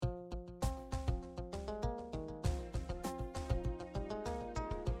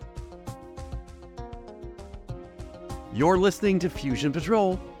You're listening to Fusion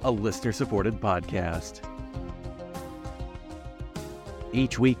Patrol, a listener-supported podcast.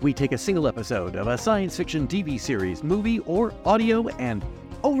 Each week, we take a single episode of a science fiction TV series, movie, or audio and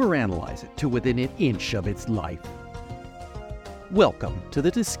overanalyze it to within an inch of its life. Welcome to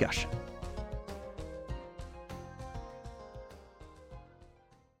the discussion.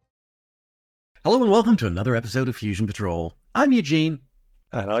 Hello and welcome to another episode of Fusion Patrol. I'm Eugene.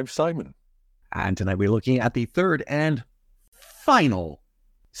 And I'm Simon. And tonight we're looking at the third and final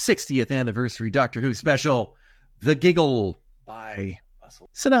 60th anniversary Doctor Who special, The Giggle by Russell.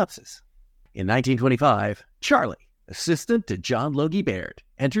 Synopsis. In 1925, Charlie, assistant to John Logie Baird,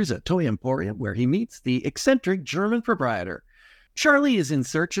 enters a toy emporium where he meets the eccentric German proprietor. Charlie is in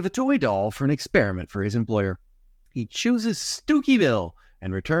search of a toy doll for an experiment for his employer. He chooses Stookyville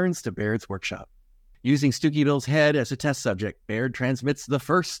and returns to Baird's workshop. Using Stookyville's head as a test subject, Baird transmits the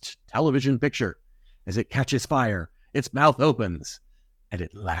first television picture. As it catches fire, its mouth opens, and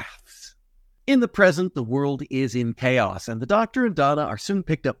it laughs. In the present, the world is in chaos, and the Doctor and Donna are soon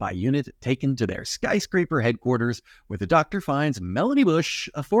picked up by UNIT, taken to their skyscraper headquarters, where the Doctor finds Melanie Bush,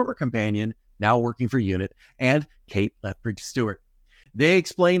 a former companion, now working for UNIT, and Kate Lethbridge-Stewart. They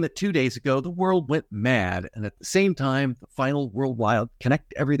explain that 2 days ago, the world went mad, and at the same time, the final worldwide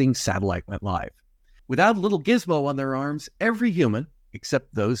Connect Everything satellite went live. Without a little gizmo on their arms, every human,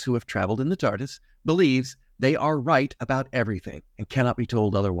 except those who have traveled in the TARDIS, believes they are right about everything and cannot be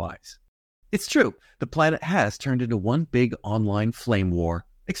told otherwise. It's true, the planet has turned into one big online flame war,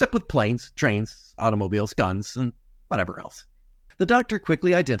 except with planes, trains, automobiles, guns, and whatever else. The Doctor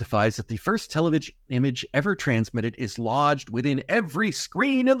quickly identifies that the first television image ever transmitted is lodged within every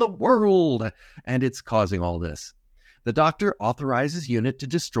screen in the world, and it's causing all this. The Doctor authorizes UNIT to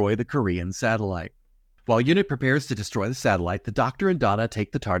destroy the Korean satellite. While UNIT prepares to destroy the satellite, the Doctor and Donna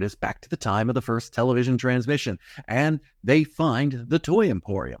take the TARDIS back to the time of the first television transmission, and they find the Toy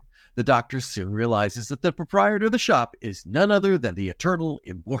Emporium. The Doctor soon realizes that the proprietor of the shop is none other than the eternal,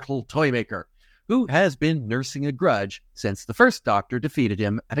 immortal Toymaker, who has been nursing a grudge since the first Doctor defeated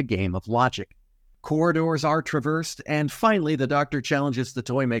him at a game of logic. Corridors are traversed, and finally the Doctor challenges the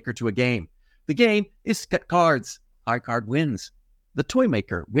Toymaker to a game. The game is cut cards. High card wins. The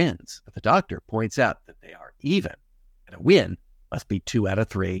Toymaker wins, but the Doctor points out that they are even, and a win must be 2 out of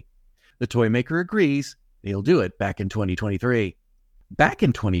 3. The Toymaker agrees. He'll do it back in 2023. Back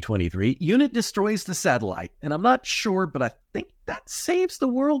in 2023, UNIT destroys the satellite, and I'm not sure, but I think that saves the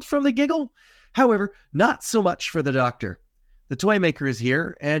world from the Giggle. However, not so much for the Doctor. The Toymaker is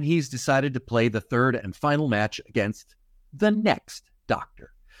here, and he's decided to play the third and final match against the next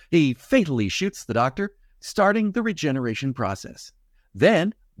Doctor. He fatally shoots the Doctor, starting the regeneration process.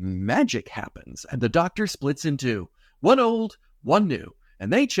 Then, magic happens, and the Doctor splits in two, one old, one new,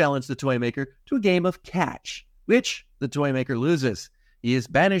 and they challenge the Toymaker to a game of catch, which the Toymaker loses. He is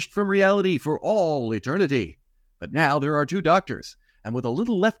banished from reality for all eternity. But now there are 2 Doctors, and with a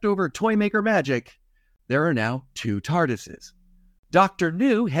little leftover Toymaker magic, there are now 2 TARDISes. Dr.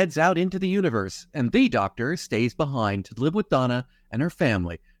 New heads out into the universe, and the Doctor stays behind to live with Donna and her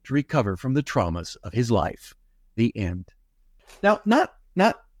family to recover from the traumas of his life. The end. Now,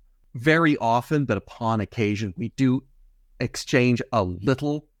 not very often, but upon occasion, we do exchange a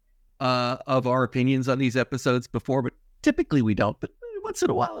little of our opinions on these episodes before, but typically we don't. But once in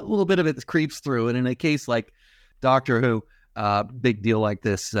a while, a little bit of it creeps through. And in a case like Doctor Who, big deal like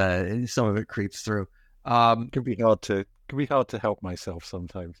this, some of it creeps through. It can be hard to help myself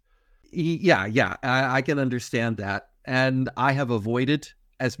sometimes. Yeah, I can understand that. And I have avoided,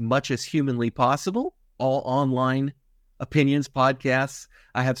 as much as humanly possible, all online opinions podcasts.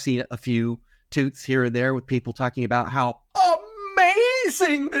 I have seen a few toots here and there with people talking about how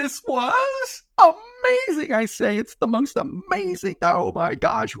amazing this was. Amazing, I say. It's the most amazing. Oh my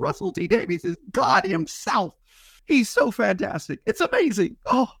gosh, Russell T Davies is God himself. He's so fantastic. It's amazing.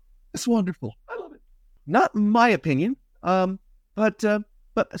 Oh, it's wonderful. I love it. Not my opinion, but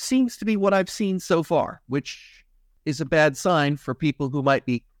seems to be what I've seen so far, which is a bad sign for people who might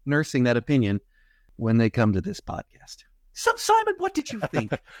be nursing that opinion when they come to this podcast. So, Simon, what did you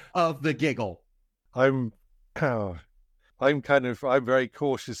think of The Giggle? I'm very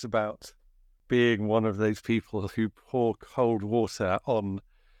cautious about being one of those people who pour cold water on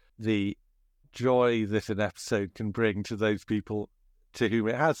the joy that an episode can bring to those people to whom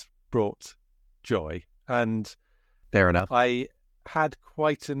it has brought joy. And fair enough. I had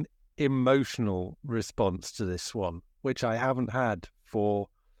quite an emotional response to this one, which I haven't had for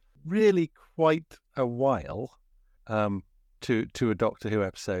really quite a while, to a Doctor Who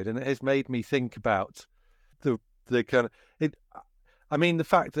episode, and it has made me think about the kind of it. I mean, the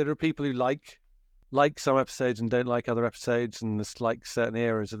fact that there are people who like like some episodes and don't like other episodes, and there's like certain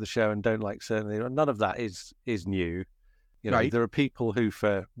eras of the show and don't like certain eras. None of that is new. Right. There are people who,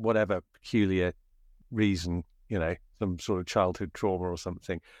 for whatever peculiar reason, some sort of childhood trauma or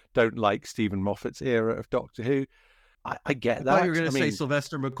something, don't like Steven Moffat's era of Doctor Who. I get that. I thought you were going to say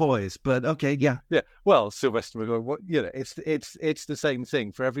Sylvester McCoy's, but okay, yeah. Yeah, well, Sylvester McCoy, it's the same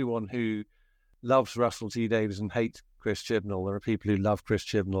thing. For everyone who loves Russell T Davies and hates Chris Chibnall, there are people who love Chris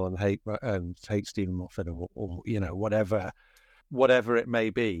Chibnall and hate Steven Moffat or whatever it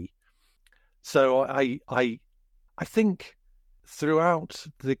may be. So I think throughout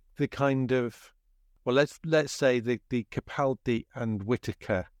the kind of, well, let's say the Capaldi and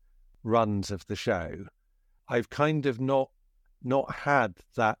Whittaker runs of the show, I've kind of not had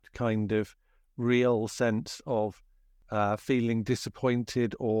that kind of real sense of feeling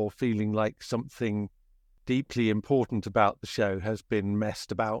disappointed or feeling like something deeply important about the show has been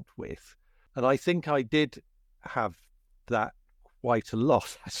messed about with. And I think I did have that quite a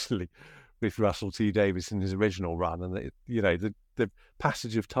lot, actually, with Russell T Davies in his original run. And, the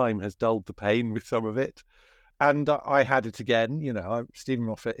passage of time has dulled the pain with some of it. And I had it again. Steven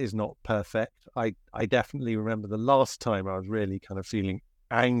Moffat is not perfect. I definitely remember the last time I was really kind of feeling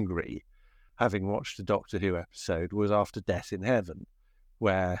angry, having watched a Doctor Who episode, was after Death in Heaven,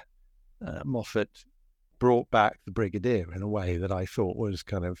 where Moffat brought back the Brigadier in a way that I thought was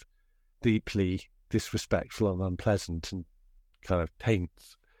kind of deeply disrespectful and unpleasant, and kind of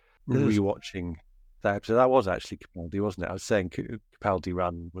taints rewatching that episode. That was actually Capaldi, wasn't it? I was saying Capaldi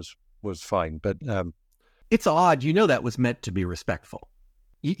run was fine, but it's odd. That was meant to be respectful.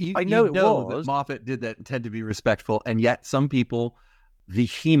 I know it was. That Moffat did that intend to be respectful, and yet some people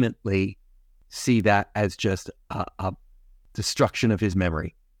vehemently see that as just a destruction of his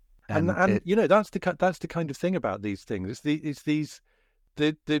memory. And that's the kind of thing about these things. It's these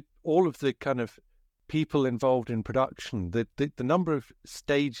all of the kind of people involved in production, the number of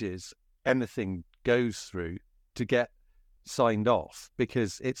stages anything goes through to get signed off,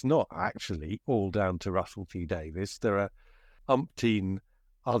 because it's not actually all down to Russell T Davies. There are umpteen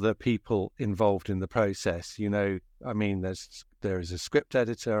other people involved in the process. There is a script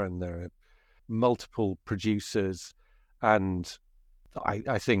editor, and there are multiple producers, and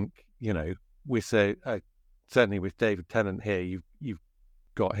I think with certainly with David Tennant here, you've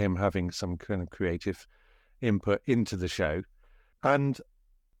got him having some kind of creative input into the show, and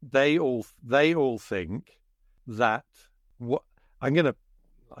they all think that what I'm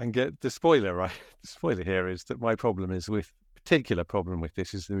get the spoiler right. The spoiler here is that my particular problem with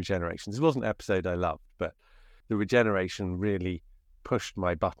this is the regeneration. This wasn't an episode I loved, but the regeneration really pushed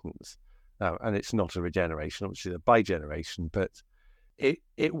my buttons. And it's not a regeneration, obviously a bi-generation, but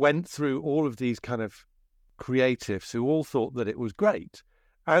it went through all of these kind of creatives who all thought that it was great.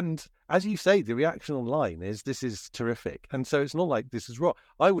 And as you say, the reaction online is, this is terrific. And so it's not like this is wrong.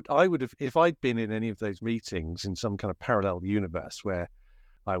 I would have, if I'd been in any of those meetings in some kind of parallel universe where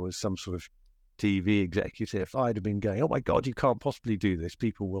I was some sort of TV executive, I'd have been going, oh my God, you can't possibly do this.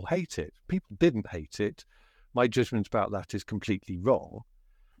 People will hate it. People didn't hate it. My judgment about that is completely wrong.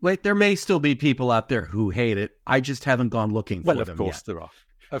 Wait, there may still be people out there who hate it. I just haven't gone looking for them yet. Well, of course there are.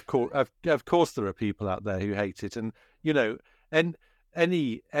 Of course there are people out there who hate it. And, and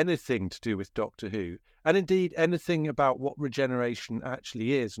anything to do with Doctor Who, and indeed anything about what regeneration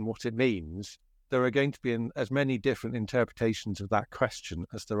actually is and what it means, there are going to be as many different interpretations of that question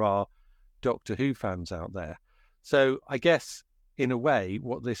as there are Doctor Who fans out there. So I guess, in a way,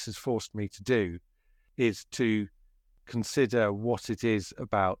 what this has forced me to do is to consider what it is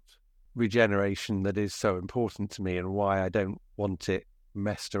about regeneration that is so important to me and why I don't want it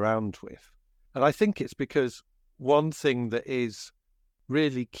messed around with. And I think it's because one thing that is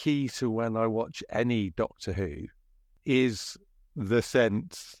really key to when I watch any Doctor Who is the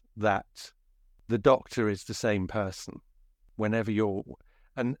sense that the Doctor is the same person whenever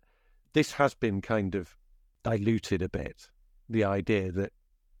and this has been kind of diluted a bit, the idea that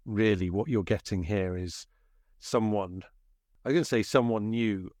really what you're getting here is someone, I'm going to say someone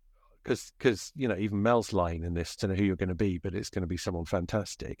new, because even Mel's line in this, to know who you're going to be, but it's going to be someone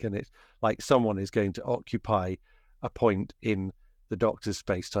fantastic, and it's like someone is going to occupy a point in the Doctor's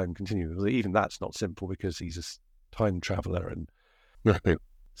space-time continuum. Even that's not simple, because he's a time traveller, and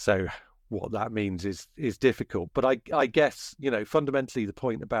so what that means is difficult. But I guess fundamentally the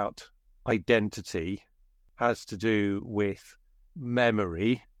point about identity has to do with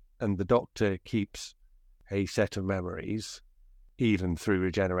memory, and the Doctor keeps a set of memories even through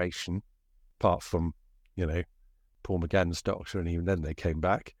regeneration, apart from Paul McGann's Doctor, and even then they came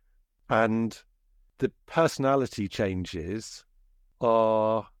back. And the personality changes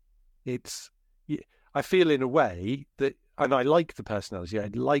are, it's I feel in a way that, and I like the personality. I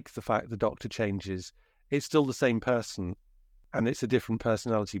like the fact the Doctor changes. It's still the same person, and it's a different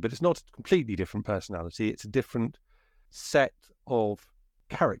personality, but it's not a completely different personality. It's a different set of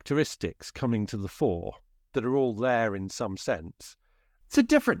characteristics coming to the fore that are all there in some sense. It's a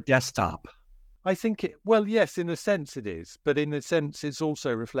different desktop. I think well, yes, in a sense it is, but in a sense it's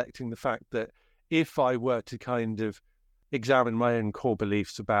also reflecting the fact that if I were to kind of examine my own core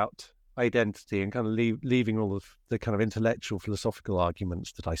beliefs about identity and kind of leaving all of the kind of intellectual philosophical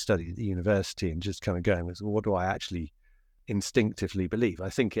arguments that I studied at the university and just kind of going, well, what do I actually instinctively believe? I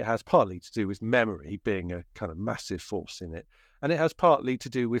think it has partly to do with memory being a kind of massive force in it, and it has partly to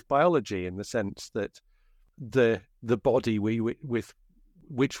do with biology in the sense that the body with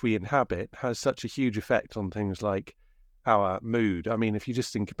which we inhabit has such a huge effect on things like our mood. I mean, if you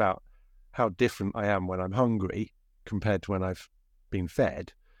just think about how different I am when I'm hungry compared to when I've been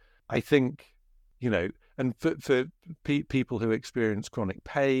fed, I think, and for people who experience chronic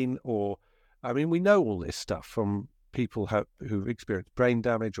pain, or, I mean, we know all this stuff from people who've experienced brain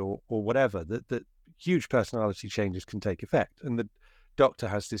damage or whatever, that huge personality changes can take effect. And the Doctor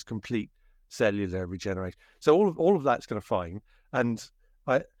has this complete cellular regeneration. So all of that's kind of fine. And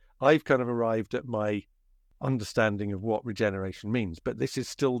I've kind of arrived at my understanding of what regeneration means, but this is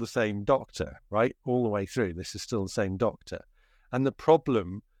still the same Doctor, right? All the way through, this is still the same Doctor. And the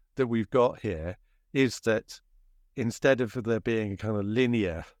problem that we've got here is that instead of there being a kind of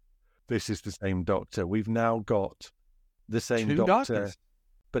linear, this is the same Doctor, we've now got the same Two Doctor, doctors.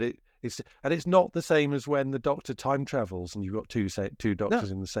 but it's not the same as when the Doctor time travels and you've got two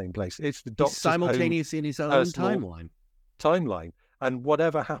Doctors in the same place. It's the Doctor's simultaneous in his own timeline. And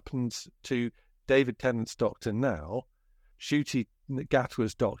whatever happens to David Tennant's Doctor now, Ncuti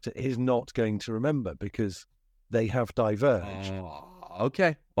Gatwa's Doctor is not going to remember because they have diverged.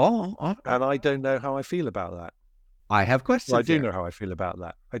 Okay. And I don't know how I feel about that. I have questions. Well, I do know how I feel about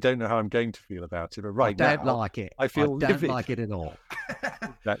that. I don't know how I'm going to feel about it, but right now, I don't like it. I feel I don't livid. like it at all.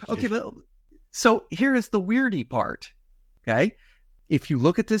 Exactly. Okay, but so here is the weirdy part. Okay, if you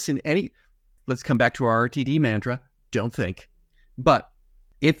look at this let's come back to our RTD mantra. Don't think. But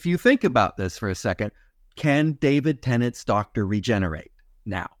if you think about this for a second, can David Tennant's Doctor regenerate?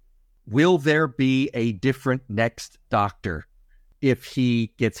 Now, will there be a different next Doctor if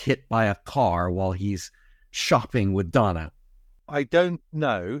he gets hit by a car while he's shopping with Donna? I don't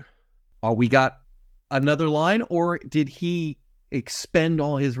know. We got another line, or did he expend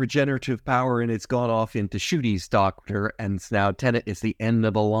all his regenerative power and it's gone off into Ncuti's Doctor, and now Tennant is the end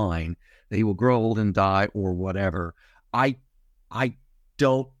of the line, that he will grow old and die or whatever? I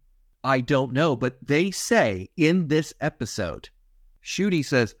don't know, but they say in this episode, Ncuti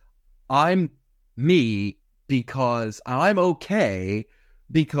says, I'm me because I'm okay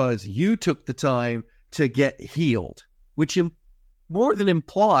because you took the time to get healed, which more than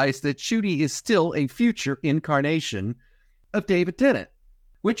implies that Ncuti is still a future incarnation of David Tennant,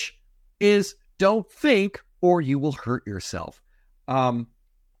 which is don't think or you will hurt yourself. Well,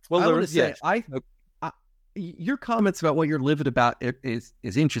 I want to say, your comments about what you're livid about is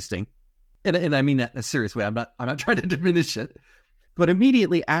interesting, and I mean that in a serious way. I'm not trying to diminish it, but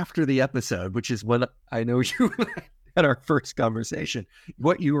immediately after the episode, which is when I know you had our first conversation,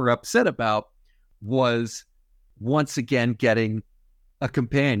 what you were upset about was once again getting a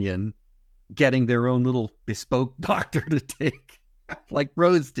companion, getting their own little bespoke Doctor to take, like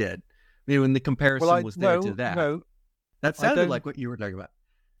Rose did. I mean, when the comparison was there to that. No, that sounded like what you were talking about.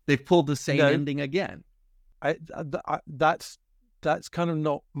 They've pulled the same ending again. That's kind of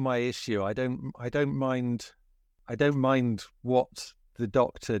not my issue. I don't mind what the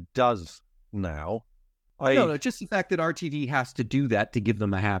Doctor does now. No, just the fact that RTD has to do that to give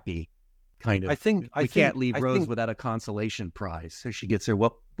them a happy kind of. I can't leave Rose without a consolation prize, so she gets her.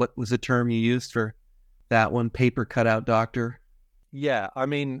 What was the term you used for that one? Paper cutout Doctor. Yeah, I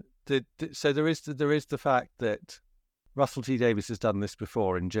mean, so there is the fact that Russell T Davies has done this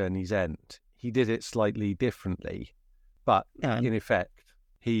before in Journey's End. He did it slightly differently, but in effect,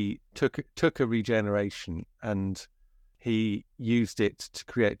 he took a regeneration and he used it to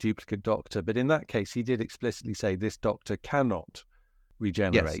create duplicate Doctor. But in that case, he did explicitly say this Doctor cannot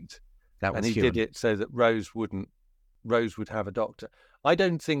regenerate. Yes, and he did it so that Rose would have a Doctor. I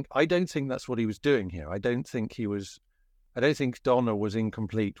don't think that's what he was doing here. I don't think Donna was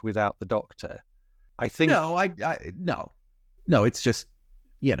incomplete without the Doctor. I think no. It's just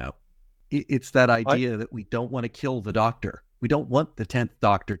it's that idea that we don't want to kill the Doctor. We don't want the 10th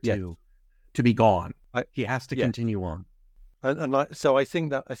Doctor to be gone. He has to continue on. So I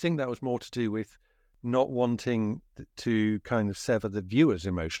think that was more to do with not wanting to kind of sever the viewer's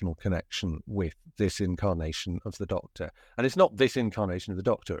emotional connection with this incarnation of the Doctor. And it's not this incarnation of the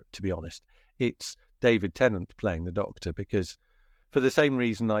Doctor, to be honest. It's David Tennant playing the Doctor, because for the same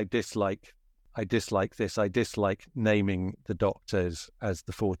reason I dislike this. I dislike naming the Doctors as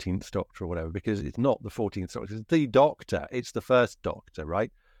the 14th Doctor or whatever, because it's not the 14th Doctor. It's the Doctor. It's the first Doctor,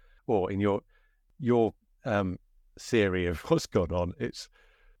 right? Or in your theory of what's gone on,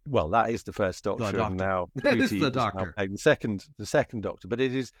 that is the first Doctor, and now that is the Doctor. The second Doctor, but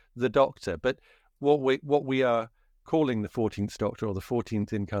it is the Doctor. But what we are calling the 14th Doctor, or the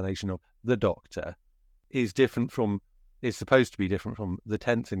 14th incarnation of the Doctor, is supposed to be different from the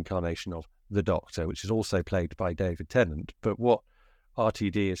 10th incarnation of the Doctor, which is also played by David Tennant. But what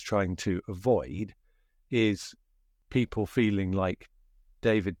RTD is trying to avoid is people feeling like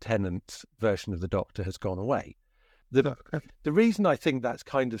David Tennant's version of the Doctor has gone away. The reason I think that's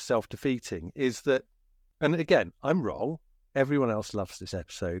kind of self-defeating is that, and again, I'm wrong, everyone else loves this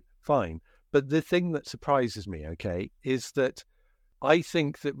episode, fine. But the thing that surprises me, is that I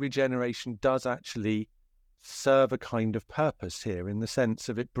think that regeneration does actually serve a kind of purpose here, in the sense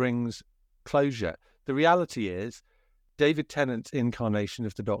of it brings closure. The reality is David Tennant's incarnation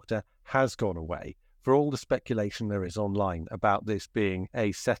of the Doctor has gone away. For all the speculation there is online about this being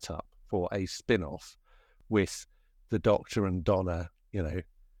a setup for a spin-off with the Doctor and Donna,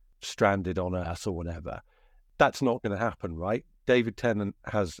 stranded on Earth or whatever, that's not going to happen, right? David Tennant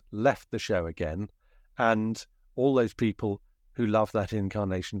has left the show again, and all those people who love that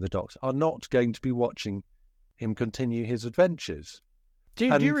incarnation of the Doctor are not going to be watching him continue his adventures. Do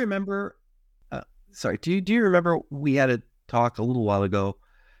you remember? Do you remember we had a talk a little while ago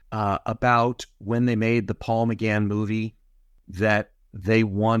about when they made the Paul McGann movie, that they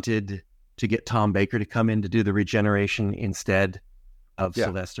wanted to get Tom Baker to come in to do the regeneration instead of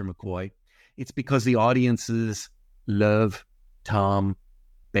Sylvester McCoy? It's because the audiences love Tom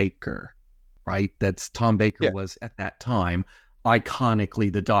Baker, right? That's Tom Baker was at that time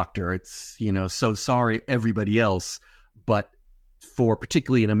iconically the Doctor. It's, so sorry everybody else, but for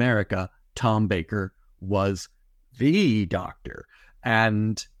particularly in America, Tom Baker was the Doctor.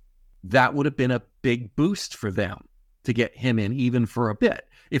 And that would have been a big boost for them to get him in, even for a bit.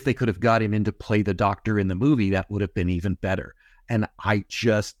 If they could have got him in to play the Doctor in the movie, that would have been even better. And I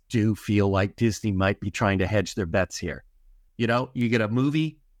just do feel like Disney might be trying to hedge their bets here. You get a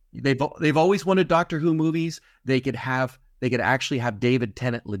movie. They've always wanted Doctor Who movies. They could actually have David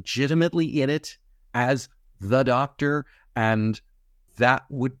Tennant legitimately in it as the Doctor, and that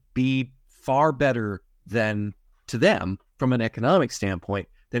would be far better than, to them, from an economic standpoint,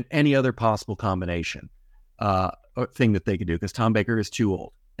 than any other possible combination or thing that they could do, because Tom Baker is too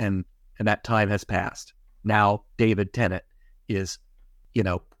old, and that time has passed. Now David Tennant is,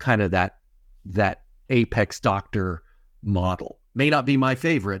 kind of that apex Doctor model. May not be my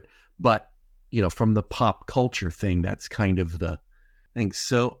favorite, but from the pop culture thing, that's kind of the thing.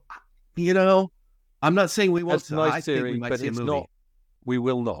 So, I'm not saying we won't. That's a nice theory, but it's not. We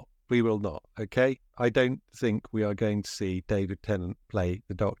will not. Okay, I don't think we are going to see David Tennant play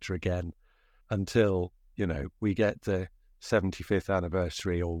the Doctor again until we get the 75th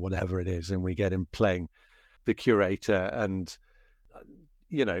anniversary or whatever it is, and we get him playing the Curator, and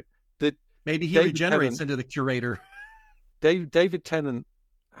maybe he regenerates into the Curator. David Tennant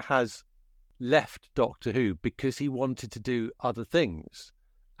has left Doctor Who because he wanted to do other things,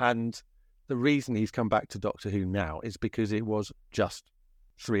 and the reason he's come back to Doctor Who now is because it was just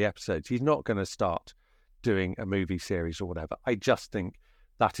 3 episodes. He's not going to start doing a movie series or whatever. I just think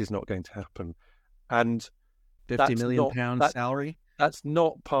that is not going to happen. And £50 million salary? That's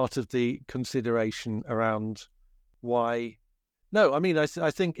not part of the consideration around why. No, I mean, I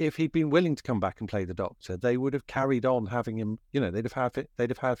think if he'd been willing to come back and play the Doctor, they would have carried on having him. They'd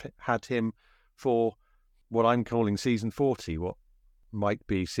have had him for what I'm calling season 40, what might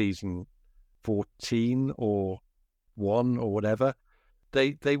be season 14 or 1 or whatever.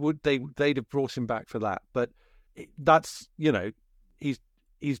 They'd have brought him back for that. But that's,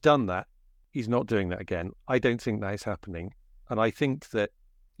 he's done that. He's not doing that again. I don't think that is happening. And I think that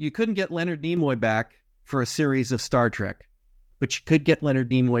you couldn't get Leonard Nimoy back for a series of Star Trek, but you could get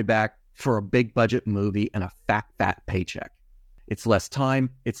Leonard Nimoy back for a big budget movie and a fat paycheck. It's less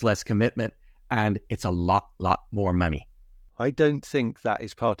time, it's less commitment, and it's a lot more money. I don't think that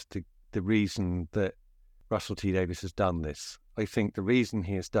is part of the reason that Russell T Davies has done this. I think the reason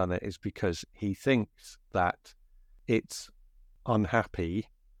he has done it is because he thinks that it's unhappy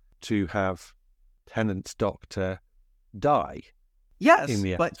to have Tennant's Doctor die. Yes, in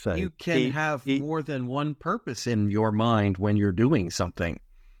the episode. But you can have more than one purpose in your mind when you're doing something.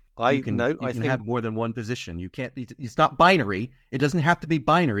 You can have more than one position. You can't. It's not binary. It doesn't have to be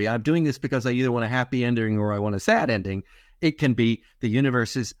binary. I'm doing this because I either want a happy ending or I want a sad ending. It can be the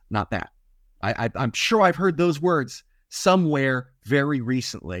universe is not that. I'm sure I've heard those words somewhere very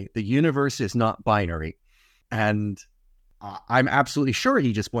recently. The universe is not binary, and I'm absolutely sure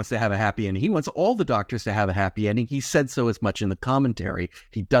he just wants to have a happy ending. He wants all the doctors to have a happy ending. He said so as much in the commentary.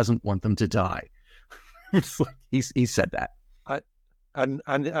 He doesn't want them to die. He said that.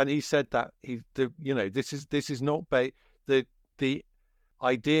 And he said that this is not the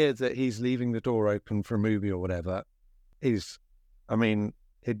idea that he's leaving the door open for a movie or whatever is, I mean,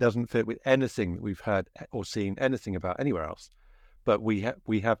 it doesn't fit with anything that we've heard or seen anything about anywhere else. But we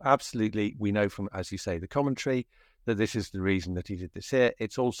have absolutely, we know from, as you say, the commentary, that this is the reason that he did this here.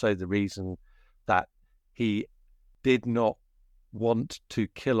 It's also the reason that he did not want to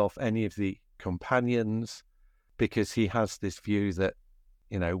kill off any of the companions, because he has this view that,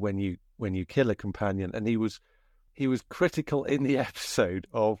 when you kill a companion, and he was critical in the episode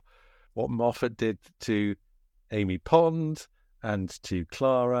of what Moffat did to Amy Pond and to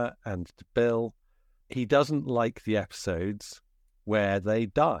Clara and to Bill. He doesn't like the episodes where they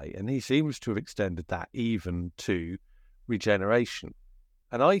die, and he seems to have extended that even to regeneration.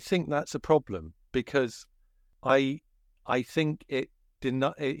 And I think that's a problem, because I think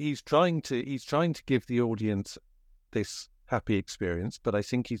he's trying to give the audience this happy experience, but I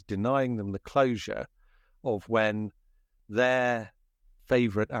think he's denying them the closure of when their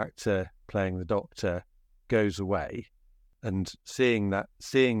favourite actor playing the Doctor goes away, and seeing that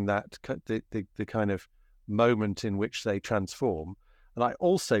the kind of moment in which they transform. And I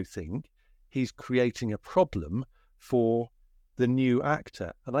also think he's creating a problem for the new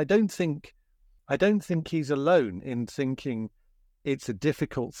actor. And I don't think he's alone in thinking it's a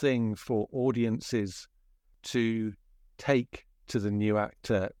difficult thing for audiences to take to the new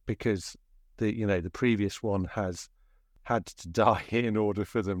actor, because the previous one has had to die in order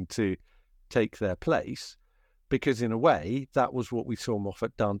for them to take their place. Because in a way, that was what we saw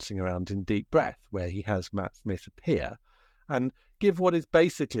Moffat dancing around in Deep Breath, where he has Matt Smith appear and give what is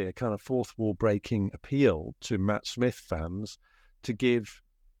basically a kind of fourth wall breaking appeal to Matt Smith fans to give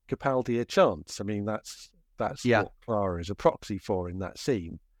Capaldi a chance. I mean, that's what Clara is a proxy for in that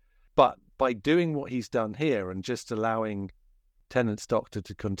scene. But by doing what he's done here and just allowing Tennant's Doctor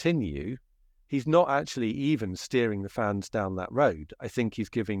to continue, he's not actually even steering the fans down that road. I think he's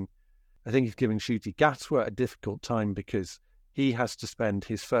giving Ncuti Gatwa a difficult time, because he has to spend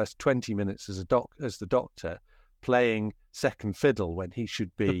his first 20 minutes as the Doctor playing second fiddle when he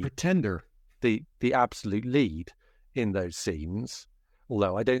should be the pretender, the absolute lead in those scenes.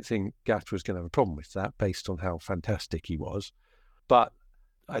 Although I don't think Gatwa's going to have a problem with that, based on how fantastic he was. But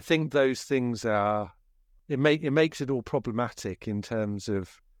I think those things it makes it all problematic in terms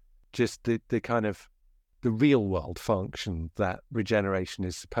of just the kind of the real world function that regeneration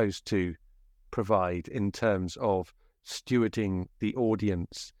is supposed to provide in terms of stewarding the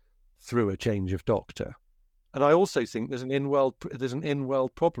audience through a change of Doctor. And I also think there's an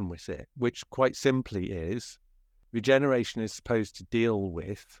in-world problem with it, which quite simply is regeneration is supposed to deal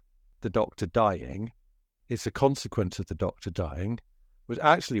with the Doctor dying. It's a consequence of the Doctor dying. But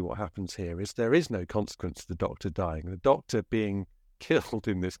actually what happens here is there is no consequence to the Doctor dying. The Doctor being killed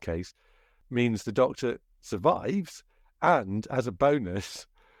in this case means the Doctor survives, and as a bonus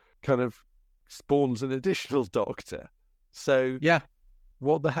kind of spawns an additional Doctor. So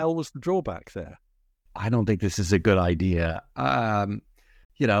what the hell was the drawback there? I don't think this is a good idea.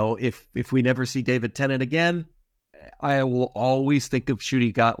 If we never see David Tennant again, I will always think of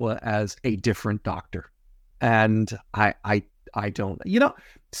Ncuti Gatwa as a different Doctor. And I don't,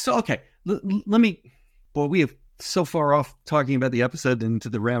 so, okay, let me, we have so far off talking about the episode and to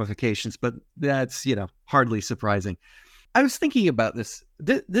the ramifications, but that's, hardly surprising. I was thinking about this.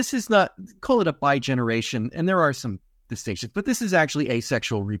 This is not, call it a bi-generation, and there are some distinctions, but this is actually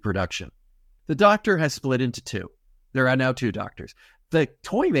asexual reproduction. The Doctor has split into two. There are now two Doctors. The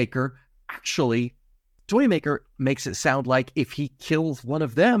Toymaker makes it sound like if he kills one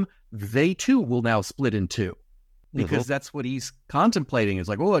of them, they too will now split in two. Because that's what he's contemplating. Is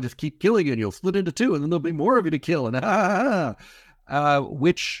like, I just keep killing you and you'll split into two and then there'll be more of you to kill. And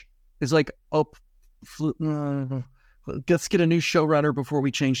which is like, let's get a new showrunner before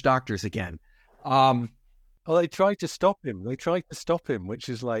we change Doctors again. They tried to stop him. Which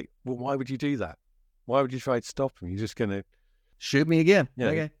is like, well, why would you do that? Why would you try to stop him? You're just going to shoot me again.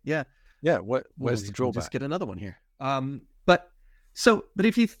 Okay. Yeah. Yeah. Where's the drawback? We'll just get another one here. But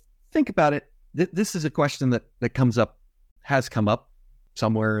if you think about it, this is a question that has come up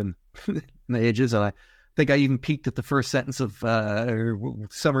somewhere in the ages, and think I even peeked at the first sentence of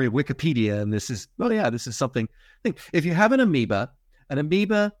summary of Wikipedia, and this is something. If you have an amoeba,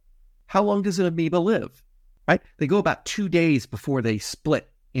 how long does an amoeba live? Right? They go about 2 days before they split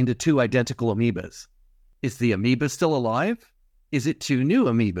into two identical amoebas. Is the amoeba still alive? Is it two new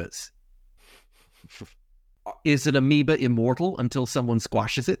amoebas? Is an amoeba immortal until someone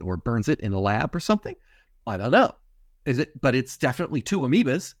squashes it or burns it in a lab or something? I don't know. But it's definitely two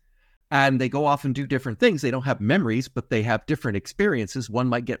amoebas, and they go off and do different things. They don't have memories, but they have different experiences. One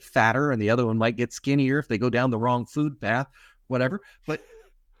might get fatter and the other one might get skinnier if they go down the wrong food path, whatever. But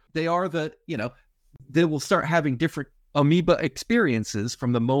they are they will start having different amoeba experiences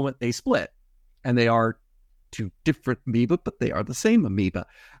from the moment they split. And they are two different amoeba, but they are the same amoeba.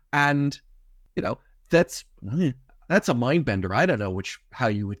 And, that's a mind bender. I don't know how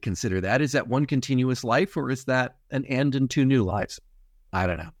you would consider that. Is that one continuous life, or is that an end and two new lives? I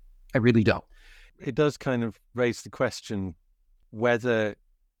don't know. I really don't. It does kind of raise the question whether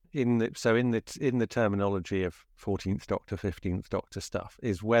in the terminology of 14th Doctor, 15th Doctor stuff,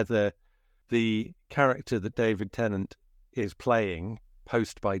 is whether the character that David Tennant is playing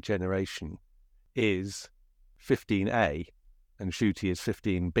post by generation is 15A and Ncuti is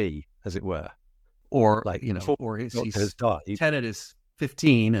 15B, as it were. Or he's died. Tennant is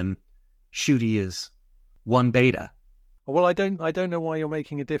 15 and Ncuti is 1 beta. Well, I don't know why you're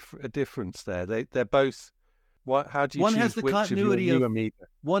making a difference there. They're both. How do you one choose has the which continuity of your new amoeba?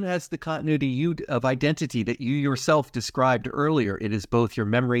 One has the continuity of identity that you yourself described earlier. It is both your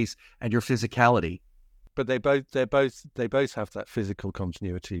memories and your physicality. But they both have that physical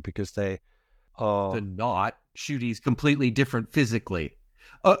continuity because they are. They're not. Ncuti's completely different physically.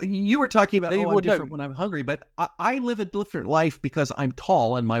 You were talking about, I'm different when I'm hungry, but I live a different life because I'm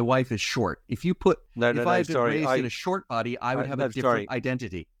tall and my wife is short. If you put, I had been raised in a short body, I would have a different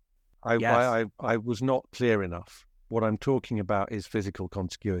identity. I was not clear enough. What I'm talking about is physical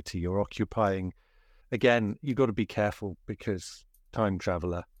contiguity. You're occupying, again, you've got to be careful because time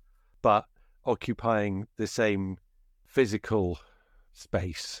traveler, but occupying the same physical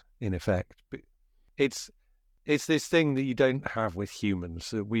space in effect. It's this thing that you don't have with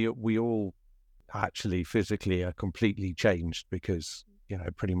humans. We all actually physically are completely changed because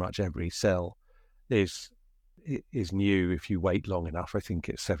pretty much every cell is new if you wait long enough. I think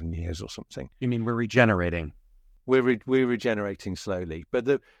it's 7 years or something. You mean we're regenerating? We're regenerating slowly. But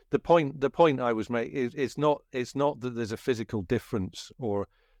the point I was making is it's not that there's a physical difference or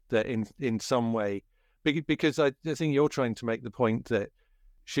that in some way, because I think you're trying to make the point that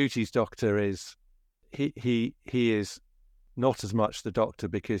Ncuti's Doctor is. He is not as much the Doctor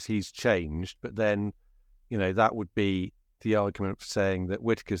because he's changed, but then, that would be the argument for saying that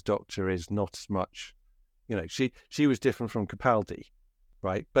Whittaker's Doctor is not as much, she was different from Capaldi,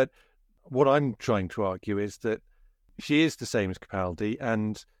 right? But what I'm trying to argue is that she is the same as Capaldi,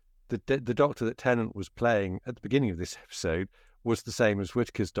 and the Doctor that Tennant was playing at the beginning of this episode was the same as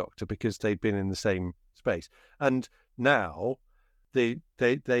Whittaker's Doctor because they'd been in the same space. And now they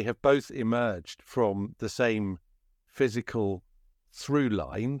have both emerged from the same physical through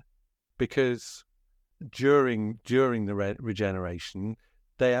line because during the regeneration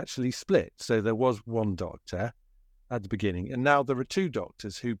they actually split. So there was one Doctor at the beginning, and now there are two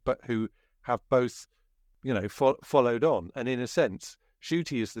Doctors who have both followed on. And in a sense,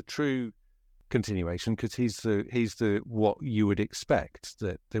 Ncuti is the true continuation because he's the what you would expect,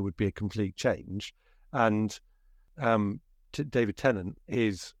 that there would be a complete change, and David Tennant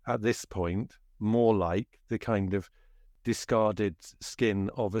is at this point more like the kind of discarded skin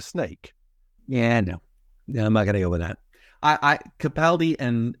of a snake. Yeah, no, I'm not going to go with that. Capaldi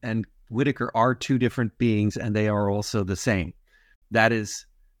and Whittaker are two different beings, and they are also the same. That is,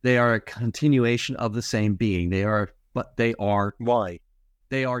 they are a continuation of the same being. They are why?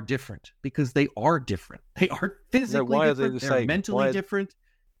 They are different because they are different. They are physically why different. Are they the They're same? mentally different.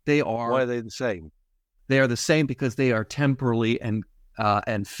 They are. Why are they the same? They are the same because they are temporally and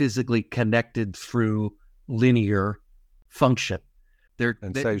physically connected through linear function.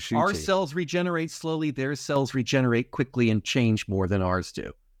 Our cells regenerate slowly. Their cells regenerate quickly and change more than ours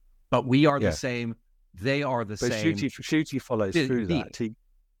do. But we are the same. They are the same. But Ncuti follows through that.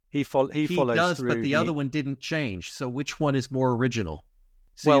 He follows through. But the other one didn't change. So which one is more original?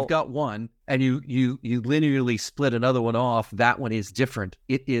 So you've got one, and you linearly split another one off. That one is different.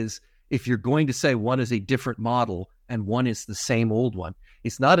 It is. If you're going to say one is a different model and one is the same old one,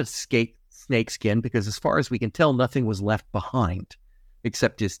 it's not a snakeskin because as far as we can tell, nothing was left behind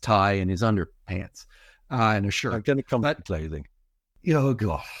except his tie and his underpants and a shirt. I'm going to come to clothing. Oh,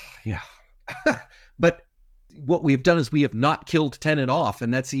 God. Yeah. But what we've done is we have not killed Tennant off,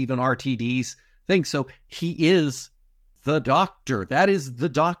 and that's even RTD's thing. So he is the Doctor. That is the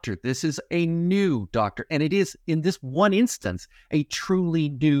Doctor. This is a new Doctor. And it is, in this one instance, a truly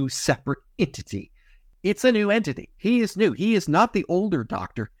new separate entity. It's a new entity. He is new. He is not the older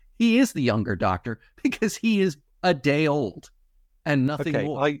Doctor. He is the younger Doctor because he is a day old and nothing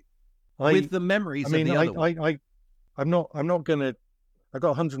more. With the memories of the other one. I'm not going to... I've got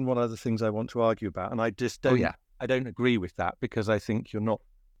 101 other things I want to argue about, and I just don't... I don't agree with that because I think you're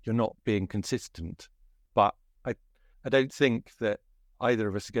not being consistent. But I don't think that either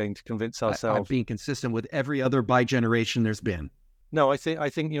of us are going to convince ourselves... I'm being consistent with every other bi-generation there's been. No, I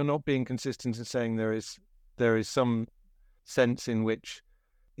think you're not being consistent in saying there is some sense in which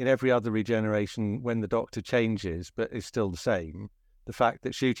in every other regeneration, when the Doctor changes but is still the same, the fact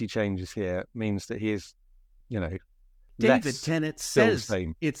that Ncuti changes here means that he is, David Tennant says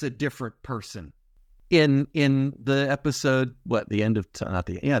it's a different person in the episode. What, the end of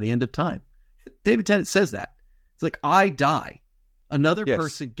the end of time? David Tennant says that it's like, I die, another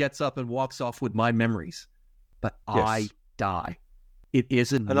person gets up and walks off with my memories, but I die. It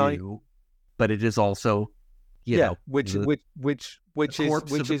isn't new, but it is also, which is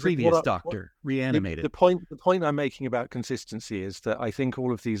the previous Doctor reanimated. The point I'm making about consistency is that I think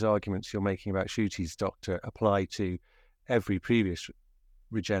all of these arguments you're making about Ncuti's Doctor apply to every previous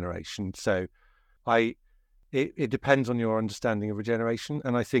regeneration. So it depends on your understanding of regeneration,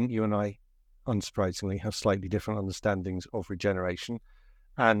 and I think you and I, unsurprisingly, have slightly different understandings of regeneration,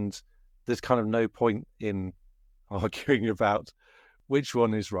 and there's kind of no point in arguing about which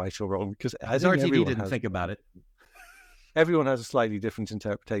one is right or wrong, because RTD didn't think about it. Everyone has a slightly different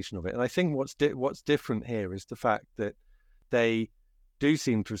interpretation of it, and I think what's different here is the fact that they do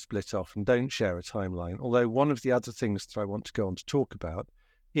seem to have split off and don't share a timeline. Although one of the other things that I want to go on to talk about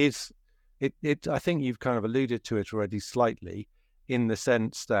is it. I think you've kind of alluded to it already slightly, in the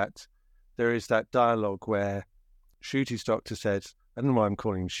sense that there is that dialogue where Ncuti's Doctor says, I don't know why I'm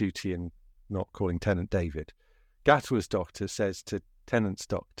calling Ncuti and not calling Tennant David. Gatwa's Doctor says to Tennant's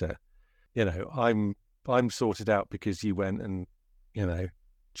Doctor, I'm sorted out because you went and,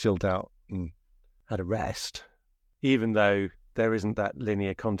 chilled out and had a rest, even though there isn't that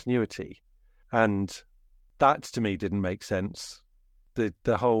linear continuity. And that, to me, didn't make sense.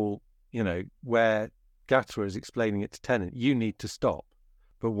 The whole, where Gatwa is explaining it to Tennant, you need to stop.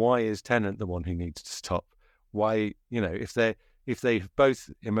 But why is Tennant the one who needs to stop? Why, if they've both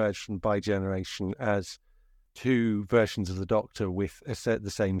emerged from bi-generation as two versions of the Doctor with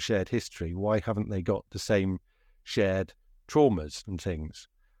the same shared history, why haven't they got the same shared traumas and things?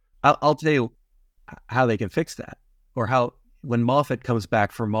 I'll tell you how they can fix that, or how, when Moffat comes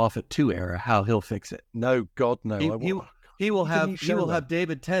back for Moffat 2 era, how he'll fix it. No, God, no. He will have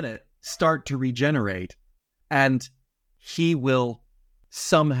David Tennant start to regenerate, and he will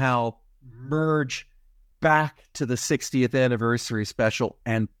somehow merge back to the 60th anniversary special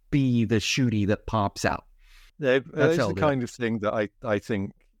and be the Ncuti that pops out. That's the kind of thing that I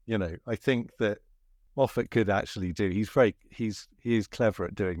think, I think that Moffat could actually do. He is clever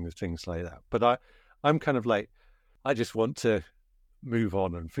at doing the things like that. But I'm kind of like, I just want to move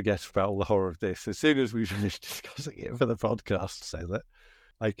on and forget about all the horror of this as soon as we finish discussing it for the podcast, so that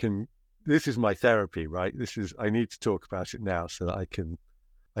I can. This is my therapy, right? I need to talk about it now so that I can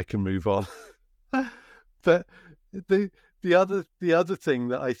move on. But the other thing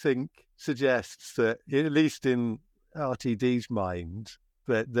that I think suggests that, at least in RTD's mind,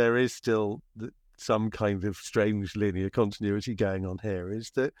 that there is still some kind of strange linear continuity going on here,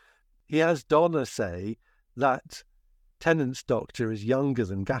 is that he has Donna say that Tennant's Doctor is younger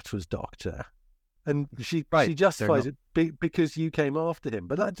than Gatwa's Doctor, and she justifies it because you came after him.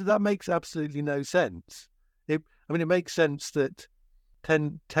 But that makes absolutely no sense. It makes sense that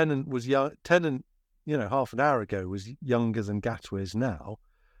Tennant was young. Tennant, half an hour ago was younger than Gatwa is now,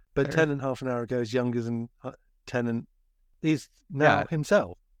 but Tennant half an hour ago is younger than Tennant is now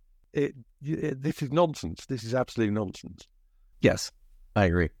himself. This is nonsense. This is absolute nonsense. Yes, I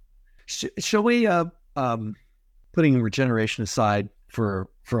agree. Shall we, putting regeneration aside for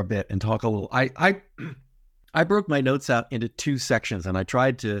a bit, and talk a little? I broke my notes out into two sections, and I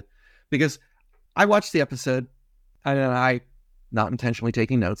tried to, because I watched the episode, and I, not intentionally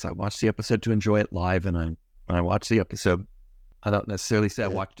taking notes, I watched the episode to enjoy it live, and when I watched the episode, I don't necessarily say I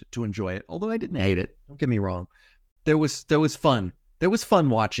watched it to enjoy it, although I didn't hate it. Don't get me wrong. There was fun. There was fun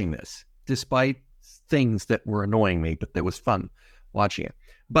watching this, despite things that were annoying me, but there was fun watching it.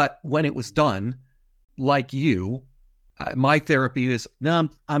 But when it was done, like you, my therapy is, no,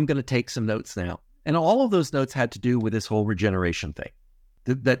 I'm going to take some notes now. And all of those notes had to do with this whole regeneration thing,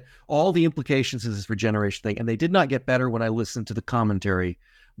 that all the implications of this regeneration thing. And they did not get better when I listened to the commentary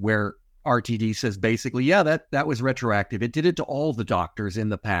where RTD says basically, yeah, that was retroactive. It did it to all the doctors in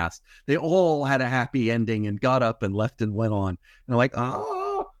the past. They all had a happy ending and got up and left and went on. And I'm like,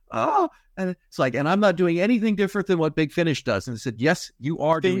 and it's like, and I'm not doing anything different than what Big Finish does. And I said, yes, you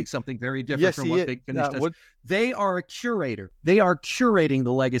are doing something very different from what Big Finish does. They are a curator. They are curating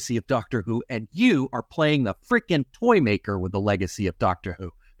the legacy of Doctor Who, and you are playing the freaking Toymaker with the legacy of Doctor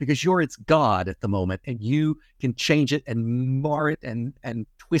Who, because you're its god at the moment, and you can change it and mar it and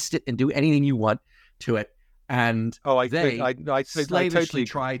twist it and do anything you want to it. And I slavishly totally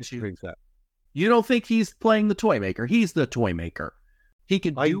try to. That. You don't think he's playing the Toymaker? He's the Toymaker. He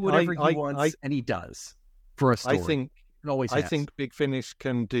can do whatever he wants, and he does for a story. I think Big Finish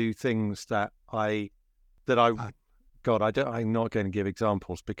can do things that I'm not going to give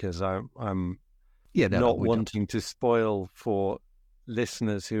examples because I'm not wanting to spoil for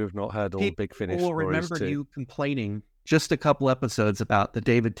listeners who have not heard all the Big Finish stories. Will remember you complaining just a couple episodes about the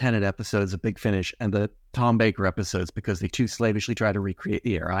David Tennant episodes of Big Finish and the Tom Baker episodes because they too slavishly try to recreate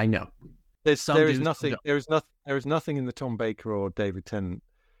the era. I know. There is nothing in the Tom Baker or David Tennant.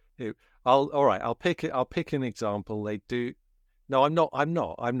 I'll pick an example. They do. No, I'm not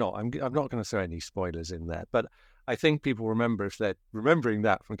going to throw any spoilers in there. But I think people remember, if they're remembering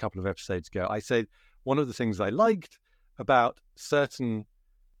that from a couple of episodes ago, I said one of the things I liked about certain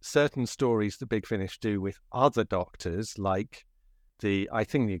stories that Big Finish do with other Doctors, like I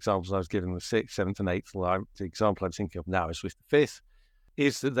think the examples I was given with 6th, 7th, and 8th. The example I'm thinking of now is with the 5th.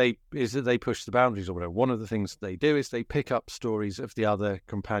 Is that they push the boundaries or whatever. One of the things that they do is they pick up stories of the other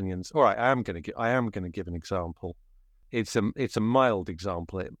companions. All right, I am going to give an example. It's a mild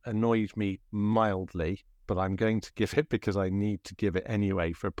example. It annoyed me mildly, but I'm going to give it because I need to give it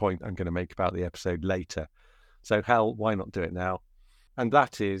anyway for a point I'm going to make about the episode later. So hell, why not do it now? And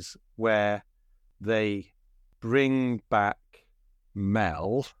that is where they bring back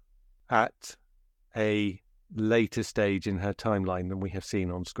Mel at a later stage in her timeline than we have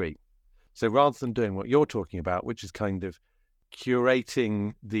seen on screen. So rather than doing what you're talking about, which is kind of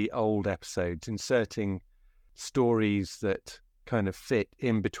curating the old episodes, inserting stories that kind of fit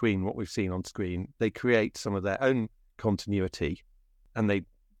in between what we've seen on screen, they create some of their own continuity. And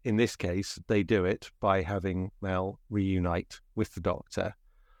in this case, they do it by having Mel reunite with the Doctor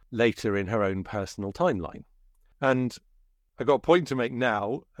later in her own personal timeline. And I've got a point to make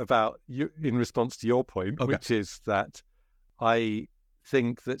now about you in response to your point, which is that I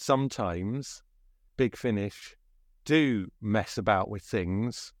think that sometimes Big Finish do mess about with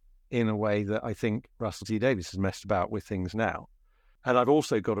things in a way that I think Russell T Davies has messed about with things now. And I've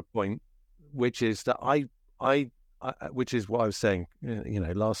also got a point, which is that which is what I was saying,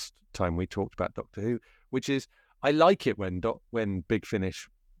 last time we talked about Doctor Who, which is I like it when Big Finish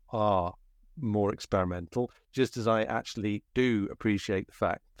are more experimental, just as I actually do appreciate the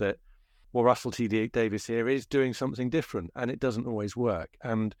fact that Russell T Davies here is doing something different, and it doesn't always work.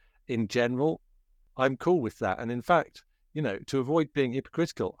 And in general, I'm cool with that. And in fact, to avoid being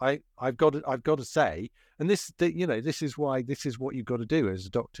hypocritical, I've got to say, and this is what you've got to do as a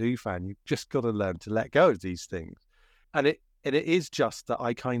Doctor Who fan. You've just got to learn to let go of these things. And it is just that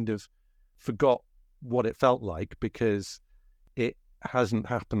I kind of forgot what it felt like because it hasn't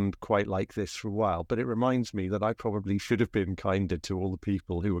happened quite like this for a while. But it reminds me that I probably should have been kinder to all the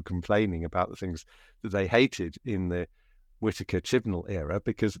people who were complaining about the things that they hated in the Whittaker-Chibnall era,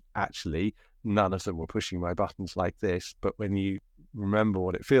 because actually none of them were pushing my buttons like this. But when you remember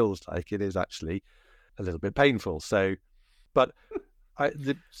what it feels like, it is actually a little bit painful. So, but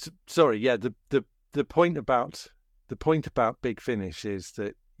the point about Big Finish is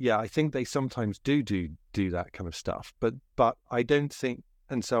that, yeah, I think they sometimes do that kind of stuff, but I don't think,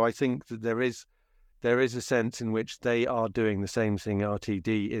 and so I think that there is a sense in which they are doing the same thing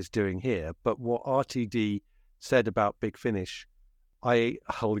RTD is doing here. But what RTD said about Big Finish,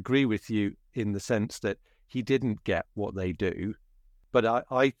 I'll agree with you in the sense that he didn't get what they do, but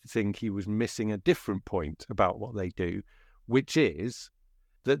I think he was missing a different point about what they do, which is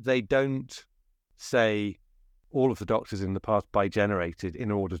that they don't say all of the Doctors in the past bi-generated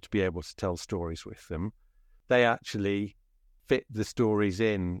in order to be able to tell stories with them. They actually fit the stories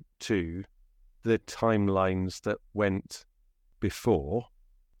in to the timelines that went before.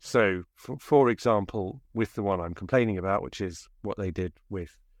 So, for example, with the one I'm complaining about, which is what they did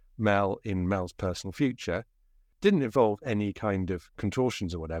with Mel in Mel's personal future, didn't involve any kind of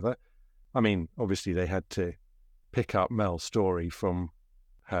contortions or whatever. I mean, obviously they had to pick up Mel's story from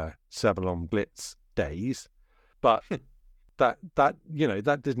her Sabalon Blitz days, but that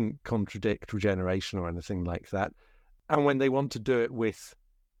didn't contradict regeneration or anything like that. And when they want to do it with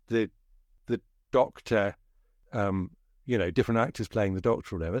the Doctor different actors playing the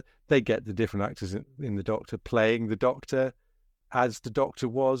Doctor or whatever. They get the different actors in the Doctor playing the Doctor as the Doctor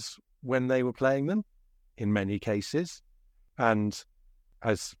was when they were playing them, in many cases. And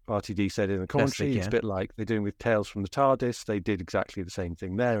as RTD said in the commentary, it's a bit like they're doing with Tales from the TARDIS. They did exactly the same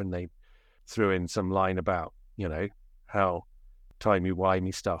thing there, and they threw in some line about, how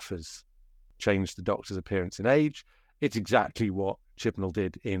timey-wimey stuff has changed the Doctor's appearance and age. It's exactly what Chibnall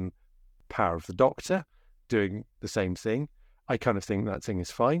did in Power of the Doctor, doing the same thing. I kind of think that thing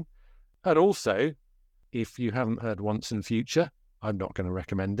is fine. And also, if you haven't heard Once and Future, I'm not going to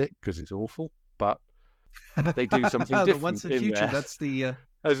recommend it because it's awful, but they do something different. The Once and Future, there. that's the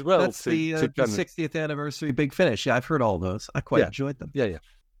as well. That's the 60th anniversary Big Finish. Yeah, I've heard all those. I quite enjoyed them. Yeah.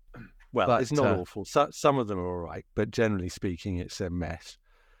 Well, but it's not awful. Some of them are all right, but generally speaking, it's a mess.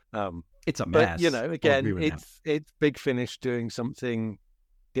 It's a mess. But, again, it's Big Finish doing something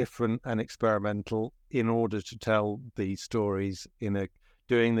different and experimental in order to tell these stories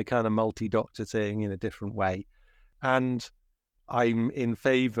doing the kind of multi-Doctor thing in a different way. And I'm in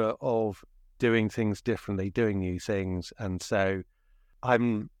favour of doing things differently, doing new things. And so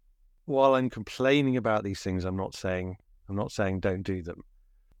while I'm complaining about these things, I'm not saying don't do them.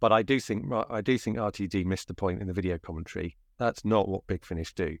 But I do think RTD missed the point in the video commentary. That's not what Big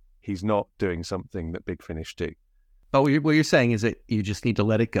Finish do. He's not doing something that Big Finish do. But what you're saying is that you just need to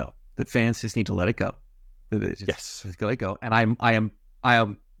let it go. That fans just need to let it go. Yes, just let it go. And I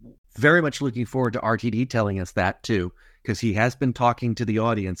am very much looking forward to RTD telling us that too, because he has been talking to the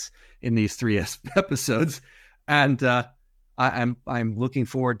audience in these 3 episodes, and I'm looking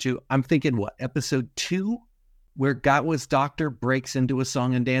forward to. I'm thinking episode 2, where Gatwa's Doctor breaks into a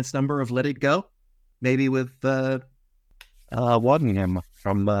song and dance number of "Let It Go," maybe with Waddingham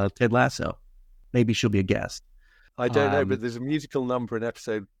from Ted Lasso. Maybe she'll be a guest. I don't know, but there's a musical number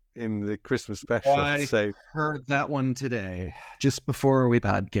in the Christmas special. I heard that one today, just before we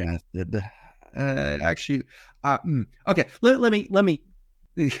podcasted. Actually, okay. Let me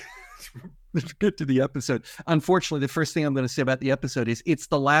let's get to the episode. Unfortunately, the first thing I'm going to say about the episode is it's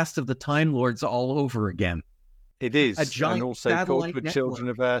the last of the Time Lords all over again. It is, a giant and also Torchwood Children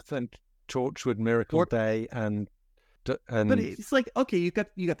of Earth and Torchwood Miracle Day and. But it's like, okay, you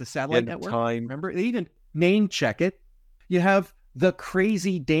got the satellite network. Time. Remember, they even name check it. You have the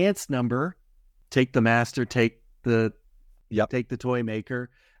crazy dance number. Take the Master, take the Toymaker.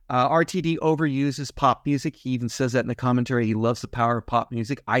 RTD overuses pop music. He even says that in the commentary. He loves the power of pop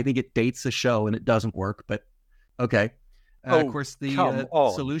music. I think it dates the show and it doesn't work, but okay. Of course, the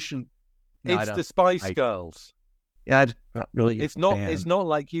solution. It's the Spice Girls. Yeah, not really. It's not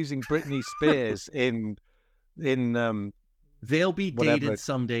like using Britney Spears in they'll be dated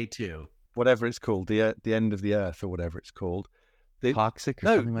someday too. Whatever it's called, the end of the earth or whatever it's called. Toxic or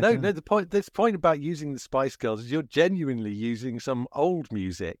something like that? No. The point about using the Spice Girls is you're genuinely using some old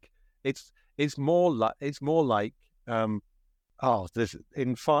music. It's more like there's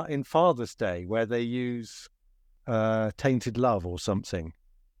in Father's Day where they use Tainted Love or something.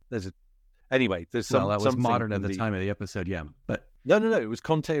 There's some. Well, that was modern at the time of the episode, yeah. But no. It was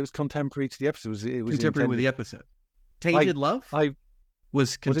contemporary to the episode. It was contemporary with the episode. Tainted Love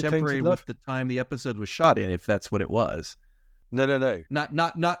was contemporary with the time the episode was shot in, if that's what it was. No.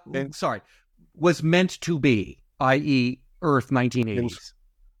 Not. Sorry, was meant to be, i.e., Earth 1980s.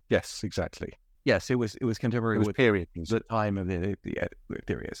 Yes, exactly. Yes, it was contemporary with period the time of the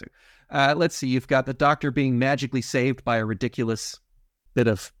period. Let's see. You've got the Doctor being magically saved by a ridiculous bit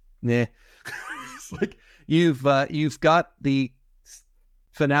of It's like you've got the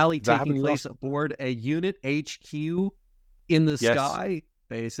finale taking place aboard a unit HQ in the sky,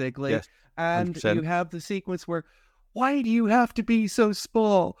 basically, and 100%. You have the sequence where, why do you have to be so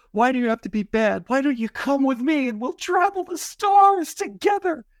small? Why do you have to be bad? Why don't you come with me and we'll travel the stars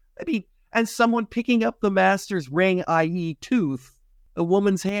together? I mean, and someone picking up the Master's ring, i.e. tooth, a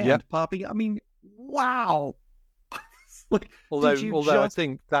woman's hand popping. I mean, wow. Like, although I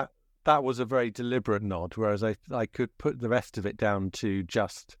think that was a very deliberate nod, whereas I could put the rest of it down to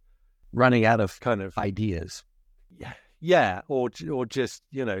just running out of kind of ideas. Yeah, or just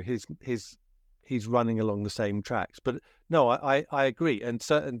he's running along the same tracks. But no, I agree, and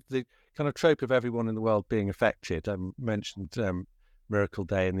certain the kind of trope of everyone in the world being affected. I mentioned Miracle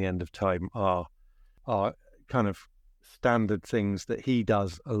Day and the End of Time are kind of standard things that he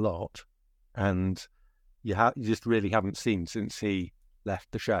does a lot, and you just really haven't seen since he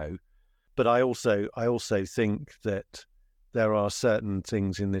left the show. But I also think that there are certain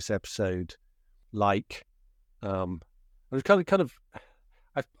things in this episode, like I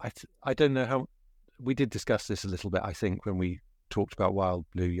don't know how we did discuss this a little bit. I think when we talked about Wild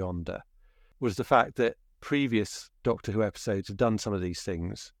Blue Yonder, was the fact that previous Doctor Who episodes have done some of these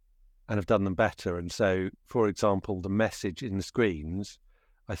things and have done them better. And so, for example, the message in the screens,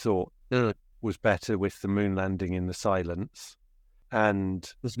 I thought was better with the moon landing in the silence,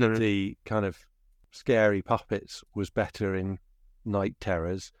 and the kind of scary puppets was better in Night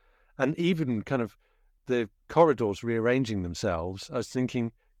Terrors, and even kind of the corridors rearranging themselves. I was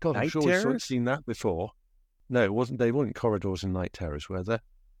thinking, God, I'm sure we've seen that before. No, it wasn't. They weren't corridors in Night Terrors, were there?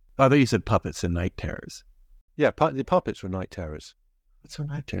 I thought you said puppets in Night Terrors. Yeah, the puppets were Night Terrors. What's for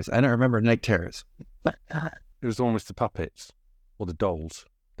Night Terrors? I don't remember Night Terrors. It was almost the puppets or the dolls.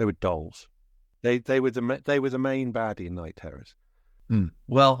 They were dolls. They were the main baddie in Night Terrors.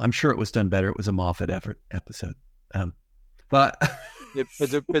 Well, I'm sure it was done better. It was a Moffat episode. But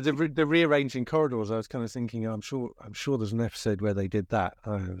the rearranging corridors, I was kind of thinking, I'm sure there's an episode where they did that.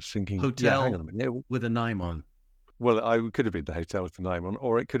 I was thinking, Hotel hang on a minute. with a Naimon. Well, it could have been the Hotel with the Naimon,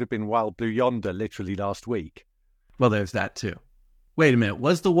 or it could have been Wild Blue Yonder, literally last week. Well, there's that too. Wait a minute.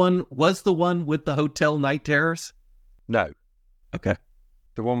 Was the one with the Hotel Night Terrors? No. Okay.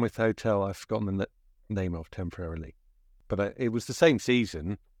 The one with the hotel, I've forgotten the name of temporarily, but it was the same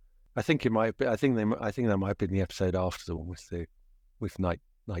season. I think it might be. I think that might have been the episode after the one with Night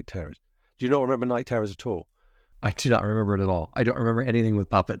Terrors. Do you not remember Night Terrors at all? I do not remember it at all. I don't remember anything with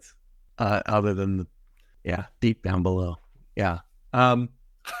puppets, other than Deep Down Below. Yeah.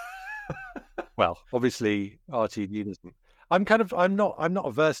 Well, obviously RTD doesn't. I'm not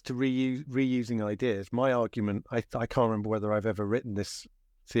averse to reusing ideas. My argument, I can't remember whether I've ever written this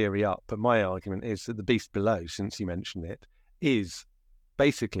theory up, but my argument is that The Beast Below, since you mentioned it, is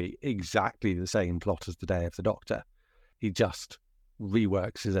basically exactly the same plot as The Day of the Doctor. He just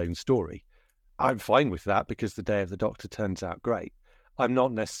reworks his own story. I'm fine with that because The Day of the Doctor turns out great. I'm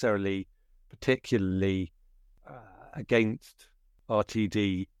not necessarily particularly against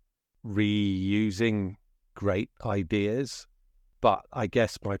RTD reusing great ideas, but I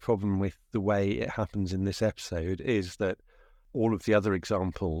guess my problem with the way it happens in this episode is that all of the other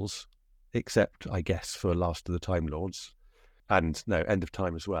examples, except I guess for Last of the Time Lords and End of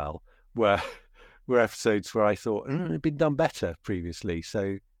Time as well, were episodes where I thought it'd been done better previously,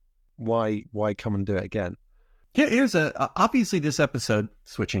 so why come and do it again? Here's obviously this episode,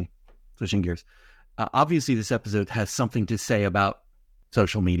 switching gears, obviously this episode has something to say about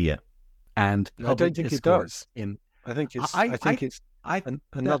social media and I don't think it does. I think it's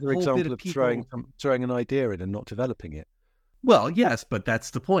another example of throwing an idea in and not developing it. Well, yes, but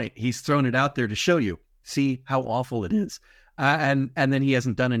that's the point. He's thrown it out there to show you, see how awful it is. And then he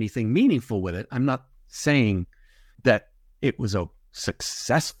hasn't done anything meaningful with it. I'm not saying that it was a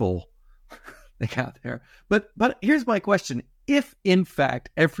successful thing out there. But here's my question. If, in fact,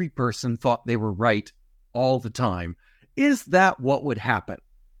 every person thought they were right all the time, is that what would happen?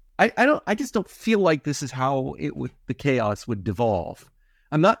 I just don't feel like this is how the chaos would devolve.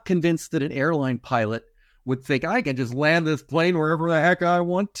 I'm not convinced that an airline pilot would think, I can just land this plane wherever the heck I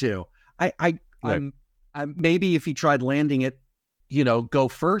want to. I'm maybe if he tried landing it, go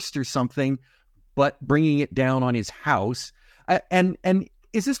first or something, but bringing it down on his house. And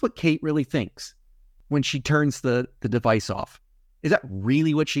is this what Kate really thinks when she turns the device off? Is that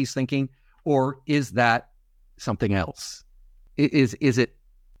really what she's thinking? Or is that something else? Is it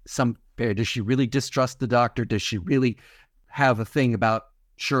does she really distrust the Doctor? Does she really have a thing about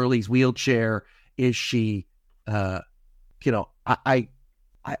Shirley's wheelchair? Is she, I'm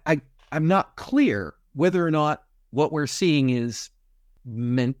not clear whether or not what we're seeing is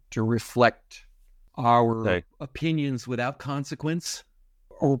meant to reflect our opinions without consequence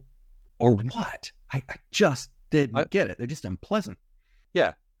or what. I just didn't get it. They're just unpleasant.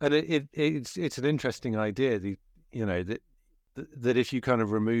 Yeah. And it's an interesting idea, that if you kind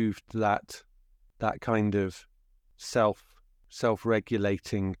of removed that kind of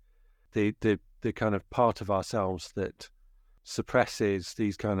self-regulating, the kind of part of ourselves that suppresses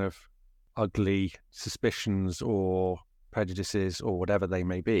these kind of ugly suspicions or prejudices or whatever they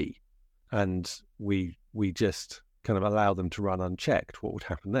may be, and we just kind of allow them to run unchecked, what would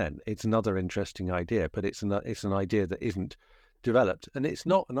happen then? It's another interesting idea, but it's an idea that isn't developed, and it's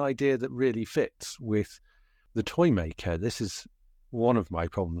not an idea that really fits with the Toymaker. This is one of my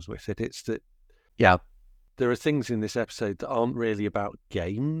problems with it. It's that, there are things in this episode that aren't really about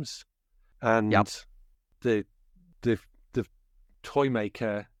games, and the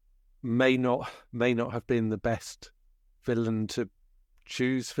Toymaker may not have been the best villain to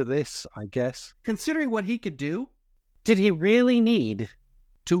choose for this, I guess. Considering what he could do, did he really need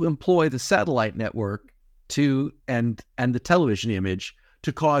to employ the satellite network and the television image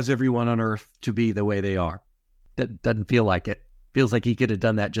to cause everyone on Earth to be the way they are? That doesn't feel like it. Feels like he could have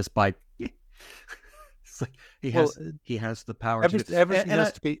done that just by like Well, he has the power to do everything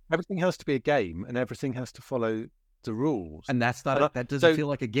has to be a game, and everything has to follow the rules. and that's not that doesn't feel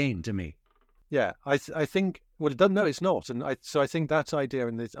like a game to me. Yeah, I think it doesn't. No, it's not. And I think that idea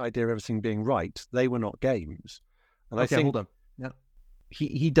and the idea of everything being right, they were not games. And Okay, I think hold on. Yeah,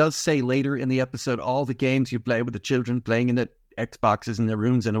 he does say later in the episode, all the games you play with the children playing in the Xboxes in their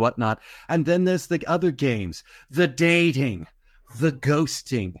rooms and whatnot, and then there's the other games, the dating, the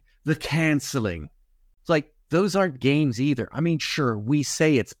ghosting, the canceling. It's like those aren't games either. I mean, sure, we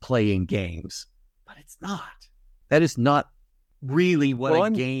say it's playing games, but it's not. That is not really what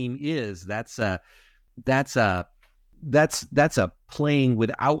a game is. That's a playing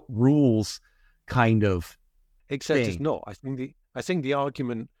without rules kind of except thing. it's not. I think the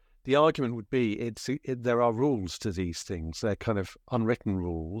argument would be there are rules to these things. They're kind of unwritten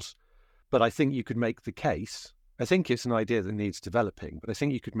rules, but I think you could make the case. I think it's an idea that needs developing, but I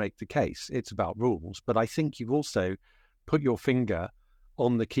think you could make the case it's about rules. But I think you've also put your finger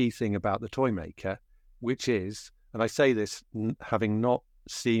on the key thing about the Toymaker, which is, and I say this having not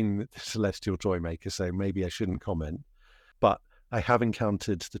seen the Celestial Toymaker, so maybe I shouldn't comment, but I have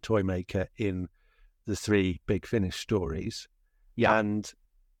encountered the Toymaker in the 3 Big Finish stories. Yeah. And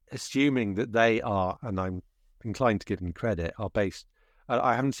assuming that they are, and I'm inclined to give them credit, are based.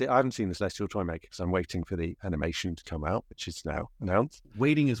 I haven't seen the Celestial Toymaker because I'm waiting for the animation to come out, which is now announced.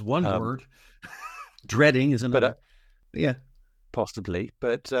 Waiting is one word. Dreading is another. Yeah, possibly.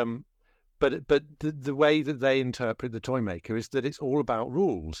 But the way that they interpret the Toymaker is that it's all about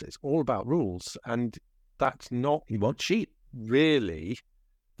rules. It's all about rules, and that's not. He won't cheat. Really,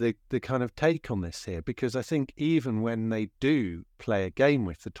 the kind of take on this here, because I think even when they do play a game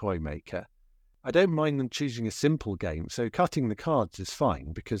with the Toymaker, I don't mind them choosing a simple game. So cutting the cards is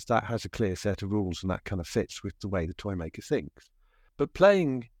fine because that has a clear set of rules and that kind of fits with the way the Toymaker thinks. But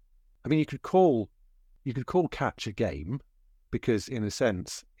playing, I mean, you could call catch a game because in a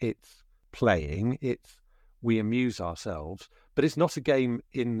sense it's playing, we amuse ourselves, but it's not a game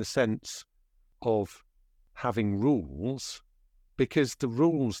in the sense of having rules, because the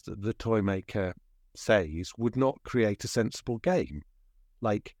rules that the Toymaker says would not create a sensible game.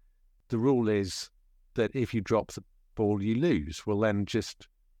 Like, the rule is that if you drop the ball, you lose. Well, then just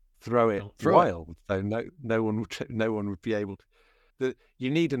throw it wild. So no one would be able to.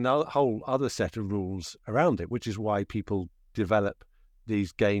 You need a whole other set of rules around it, which is why people develop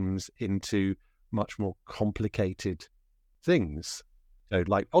these games into much more complicated things. So,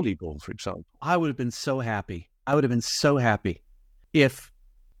 like volleyball, for example. I would have been so happy. If,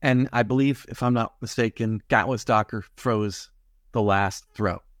 and I believe, if I'm not mistaken, Gatwa's Docker throws the last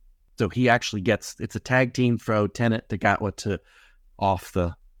throw. So he actually gets, it's a tag team throw, Tennant to Gatwa to off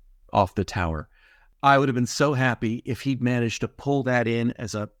the tower. I would have been so happy if he'd managed to pull that in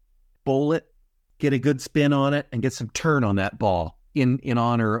as a bullet, get a good spin on it, and get some turn on that ball in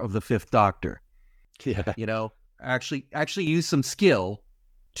honor of the Fifth Doctor. Yeah. You know, actually use some skill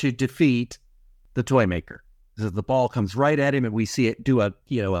to defeat the Toymaker. So the ball comes right at him and we see it do a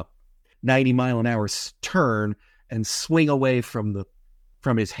 90-mile-an-hour turn and swing away from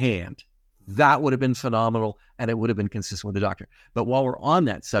his hand. That would have been phenomenal, and it would have been consistent with the Doctor. But while we're on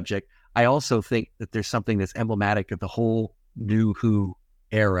that subject, I also think that there's something that's emblematic of the whole New Who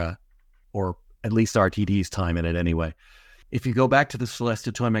era, or at least RTD's time in it anyway. If you go back to the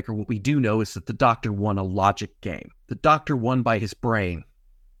Celestial Toymaker, what we do know is that the Doctor won a logic game. The Doctor won by his brain.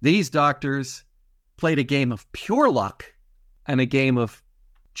 These Doctors played a game of pure luck and a game of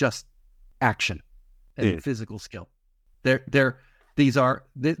just action and physical skill. Those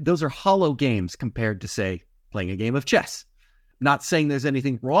are hollow games compared to, say, playing a game of chess. Not saying there's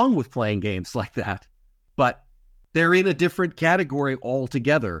anything wrong with playing games like that, but they're in a different category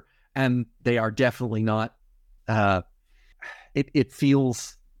altogether, and they are definitely not. It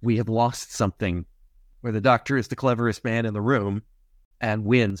feels we have lost something where the Doctor is the cleverest man in the room and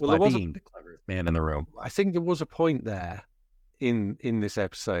wins by being the cleverest man in the room. I think there was a point there in this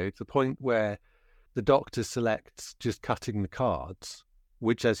episode, the point where the Doctor selects just cutting the cards,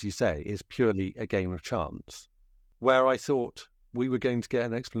 which, as you say, is purely a game of chance, where I thought we were going to get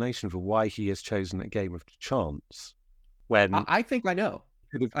an explanation for why he has chosen a game of chance. When I think I know.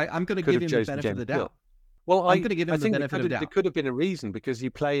 I'm going to give him the benefit of the doubt. Well, I'm going to give him the benefit of the doubt. There could have been a reason, because you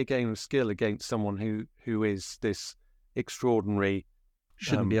play a game of skill against someone who is this extraordinary,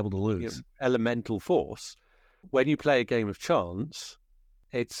 shouldn't be able to lose, elemental force. When you play a game of chance,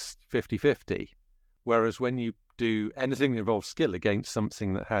 it's 50-50. Whereas when you do anything that involves skill against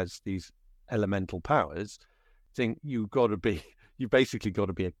something that has these elemental powers, I think you basically got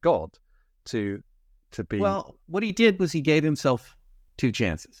to be a god to be. Well, what he did was he gave himself 2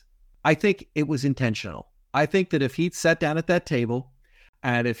 chances. I think it was intentional. I think that if he'd sat down at that table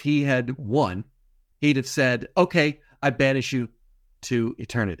and if he had won, he'd have said, okay, I banish you to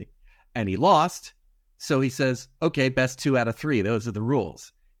eternity. And he lost. So he says, okay, best 2 out of 3. Those are the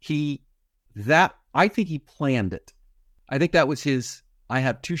rules. I think he planned it. I think that was his, I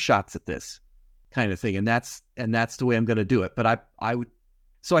have 2 shots at this kind of thing. And that's the way I'm going to do it. But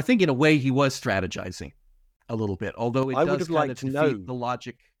so I think in a way he was strategizing a little bit, although it does kind of defeat the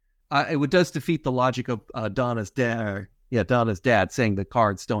logic. It does defeat the logic of Donna's dad. Yeah, Donna's dad saying the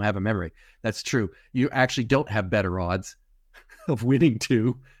cards don't have a memory. That's true. You actually don't have better odds of winning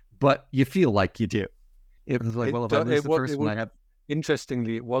 2, but you feel like you do. It was like, well, if I lose the first one, I have...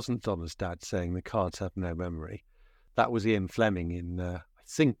 Interestingly, it wasn't Donna's dad saying the cards have no memory. That was Ian Fleming in, I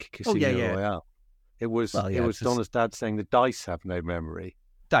think, Casino Royale. It was Donna's dad saying the dice have no memory.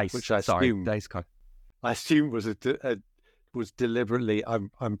 Dice, which I assume, dice card. I assume was deliberately.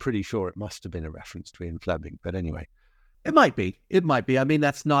 I'm pretty sure it must have been a reference to Ian Fleming, but anyway, it might be. I mean,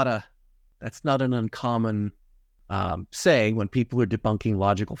 that's not an uncommon saying when people are debunking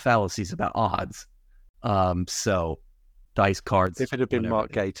logical fallacies about odds. So dice cards. If it had been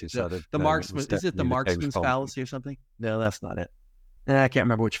Mark Gatiss, the marksman, is it the marksman's fallacy or something? No, that's not it. I can't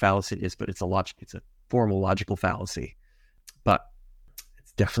remember which fallacy it is, but it's a formal logical fallacy. But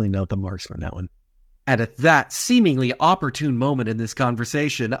it's definitely not the marksman, that one. And at that seemingly opportune moment in this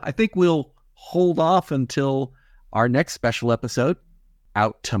conversation, I think we'll hold off until our next special episode,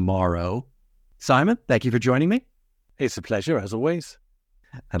 out tomorrow. Simon, thank you for joining me. It's a pleasure, as always.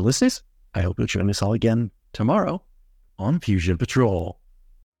 And listeners, I hope you'll join us all again tomorrow on Fusion Patrol.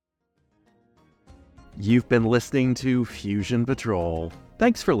 You've been listening to Fusion Patrol.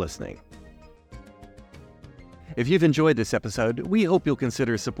 Thanks for listening. If you've enjoyed this episode, we hope you'll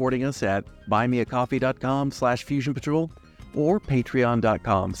consider supporting us at buymeacoffee.com/FusionPatrol or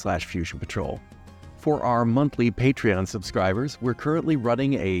patreon.com/FusionPatrol. For our monthly Patreon subscribers, we're currently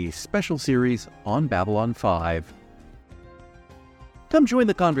running a special series on Babylon 5. Come join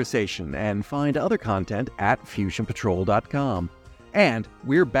the conversation and find other content at FusionPatrol.com. And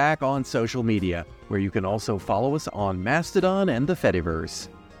we're back on social media, where you can also follow us on Mastodon and the Fediverse.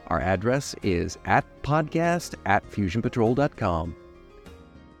 Our address is @podcast@FusionPatrol.com.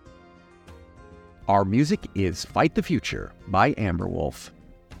 Our music is Fight the Future by Amberwolf.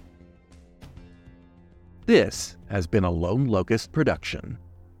 This has been a Lone Locust production.